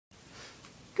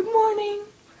Good morning.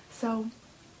 So,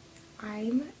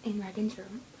 I'm in Megan's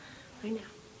room right now.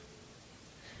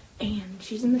 And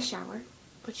she's in the shower,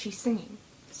 but she's singing.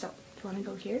 So, do you want to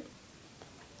go here?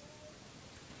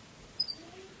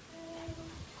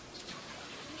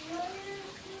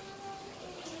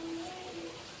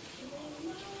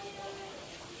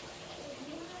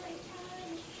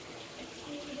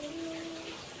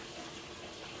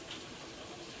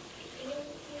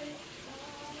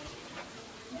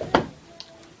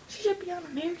 She should be on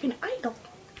American Idol.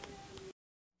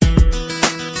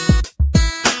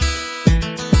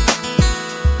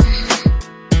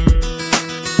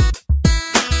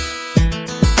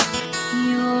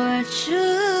 Your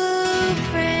true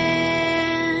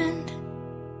friend.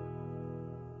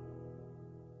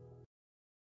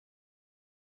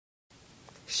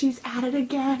 She's at it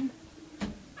again.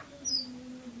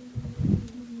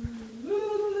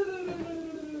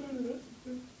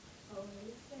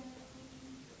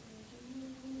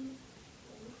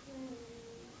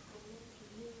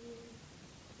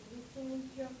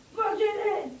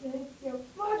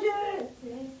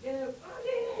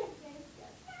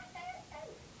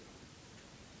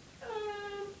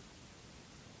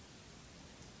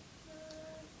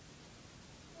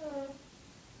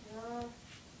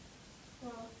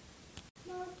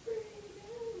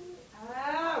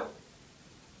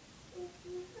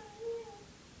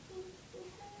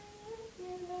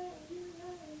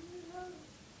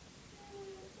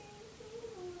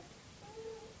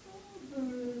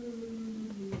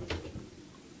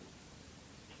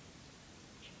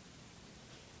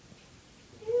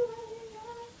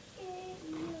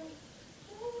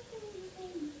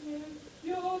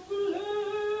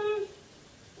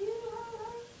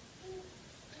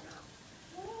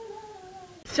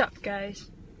 What's up, guys?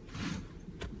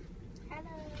 Hello.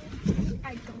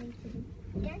 I'm going to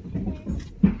get this.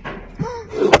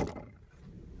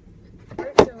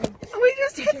 We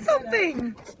just hit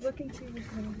something. Look and see what's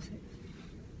going on.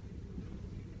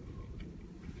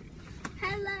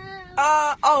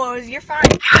 Hello. Oh, you're fine.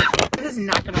 This is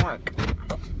not gonna work.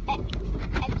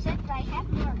 Except I have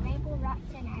more rainbow rocks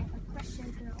and I have a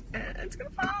question girl. It's gonna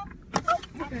fall.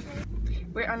 Actually,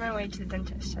 We're on our way to the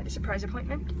dentist. I had a surprise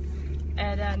appointment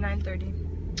at 9:30.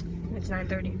 It's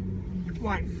 9:30.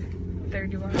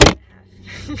 31 and a half.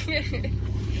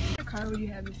 What car would you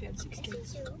have if you had 6 yes,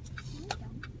 kids? we do.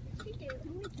 Yes, we do.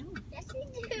 No, we don't. Yes, we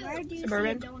do. Where do you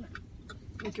Suburban? see a donut?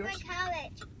 What's My yours?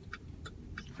 college.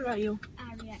 What about you?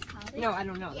 Are we at college? No, I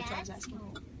don't know. That's what I was Yes. asking.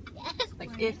 Yes.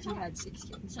 Like, if you had 6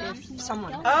 kids. If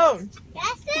someone. Oh,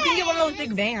 Yes, you can get one of those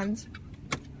big vans.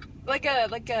 Like a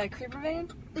creeper van?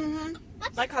 Mm-hmm.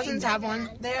 What's My cousins have one.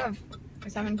 that? They have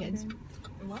 7 kids.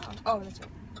 Wow. Oh, that's right.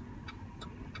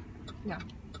 No,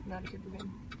 not a creeper van.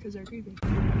 Because they're creepy.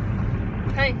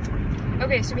 Hey.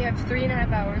 Okay, so we have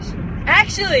 3.5 hours.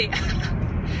 Actually!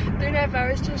 3.5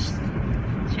 hours just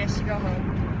to go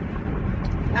home.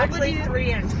 Actually,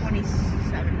 3 and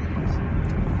 27 minutes.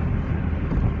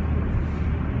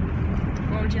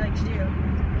 What would you like to do?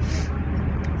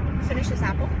 Finish this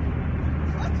apple.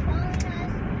 What's wrong with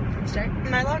us? Start?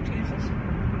 Am I allowed to use this?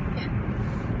 Yeah.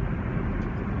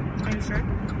 Are you sure?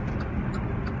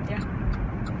 Yeah.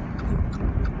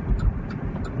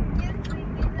 You're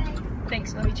creepy, right?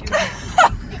 Thanks, love you too.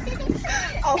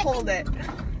 I'll hold it.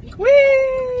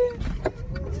 Whee!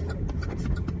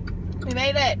 We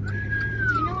made it. Do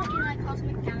you know what Eli calls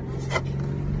McDonald's?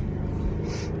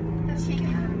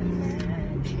 Chicken.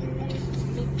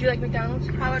 Do you like McDonald's?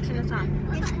 How much in the time?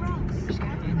 It's gross.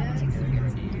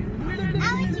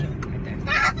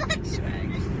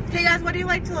 Hey guys, what do you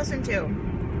like to listen to?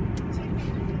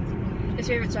 His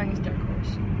favorite song is Dark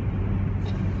Horse.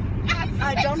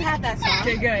 I don't have that song.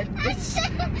 Okay, good. It's.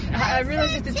 I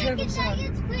realize it's a terrible Chicken song.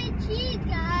 nuggets with cheese,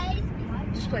 guys.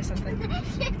 Just play something.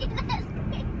 Chicken nuggets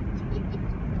with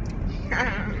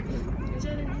Is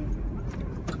that it?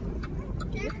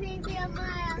 cheese. You're creepy,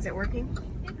 Amaya. Is it working?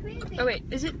 You're creepy. Oh wait,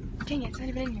 is it? Dang it, it's not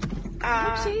even in here.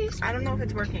 Oopsies. I don't know if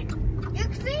it's working. You're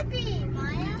creepy,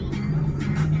 Maya.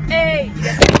 Hey!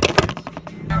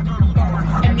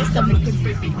 And me something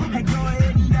creepy.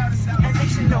 And they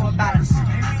should know about us.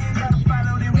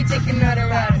 We take another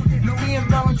ride. We in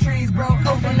blowing trees, bro.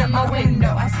 Open up my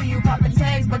window. I see you popping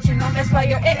tags, but you know that's why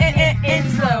you're in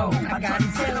slow. I gotta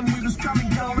tell them we was coming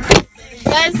going.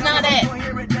 That's not it.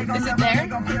 Is it there?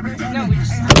 No, we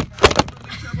just.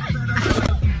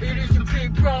 It is a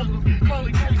big problem.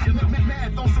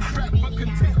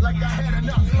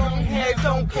 Long hair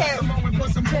don't care.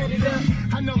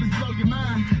 I know this blow your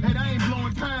mind, and I ain't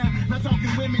blowing time. Not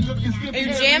talking women looking skippy. Are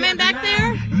you jamming back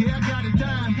there? Yeah, I got a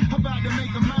dime. I'm about to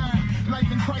make a mine.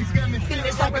 Life in Christ got me feeling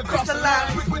Finish like a cross the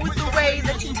line with the way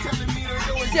that you keep telling me to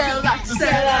do it.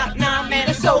 Sell out, nah, man,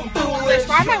 it's so foolish.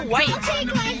 Why am I white? I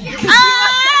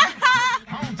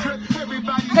don't trust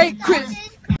everybody. Hey, Chris.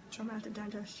 So I'm at the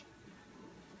dentist.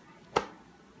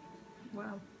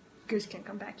 Wow. Goose can't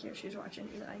come back here. She's watching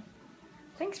Eli.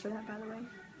 Thanks for that, by the way.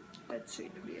 That's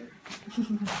sweet of you.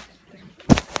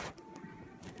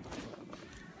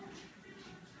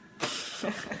 So,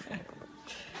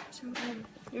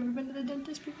 you ever been to the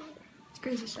dentist before? It's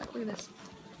crazy stuff. Look at this.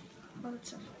 All that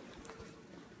stuff.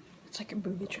 It's like a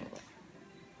booby trap.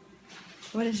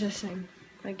 What is this thing?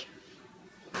 Like,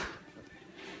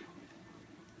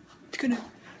 it's gonna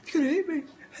hit me.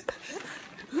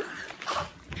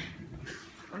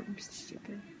 I'm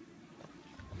stupid.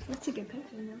 That's a good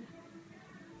picture,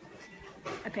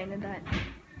 though. I painted that.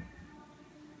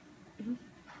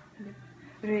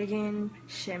 Regan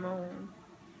Shimon.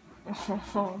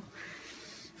 Oh.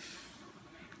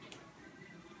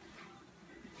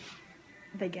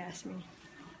 They gassed me.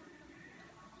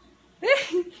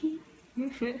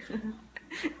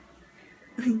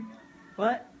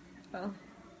 What? Oh.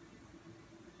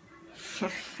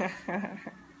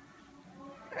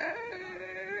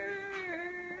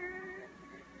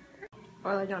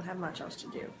 Well, I don't have much else to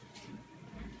do.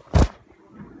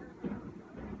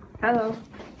 Hello.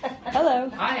 Hello.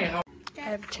 Hi. I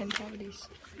have 10 cavities.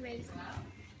 Raise.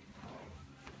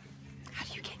 How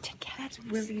do you get 10 cavities?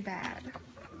 That's really bad.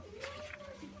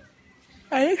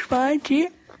 I just find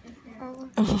it.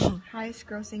 Highest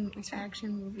grossing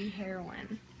action movie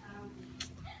heroine.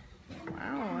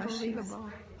 Wow, that's Unbelievable.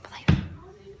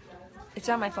 It's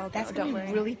not my fault, That's though, gonna don't be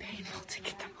worry. really painful to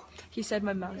get them all done. He said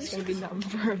my mouth's gonna be numb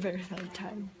for a very long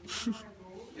time.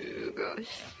 Oh gosh.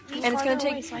 And it's gonna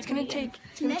take so I it's can gonna eat take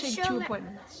Let's 2 show it.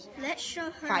 appointments. Let's show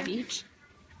her. 5 each.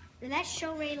 Let's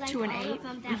show Ray like 2 and all 8. of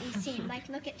them that we've seen. Like,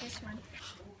 look at this one.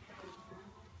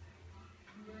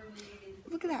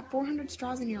 Look at that, 400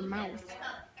 straws in your mouth.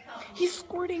 He's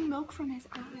squirting milk from his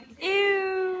eye.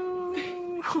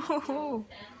 Ew!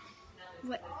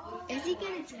 What? Is he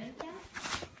gonna drink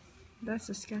that? That's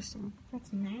disgusting.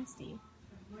 That's nasty.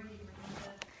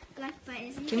 Like, but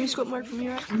is he Can you gonna squirt mark drink from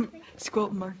your that eye? or something?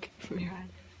 Squirt mark from your eye.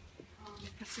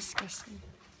 That's disgusting.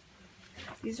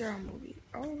 These are all movies.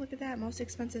 Oh, look at that, most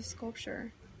expensive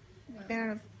sculpture. Made out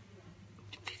of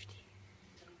 50.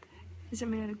 Is it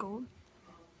made out of gold?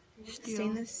 Steel.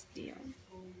 stainless steel.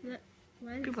 What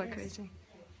is People are this? crazy.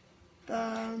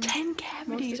 The 10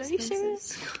 cavities. Are you expensive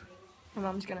serious? My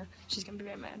mom's she's gonna be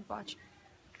very mad. Watch.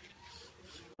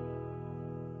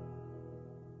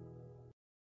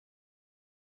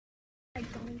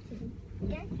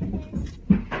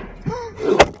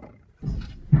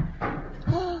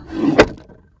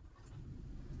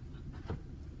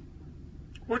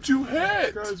 What you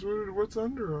had? Guys, what's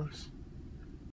under us?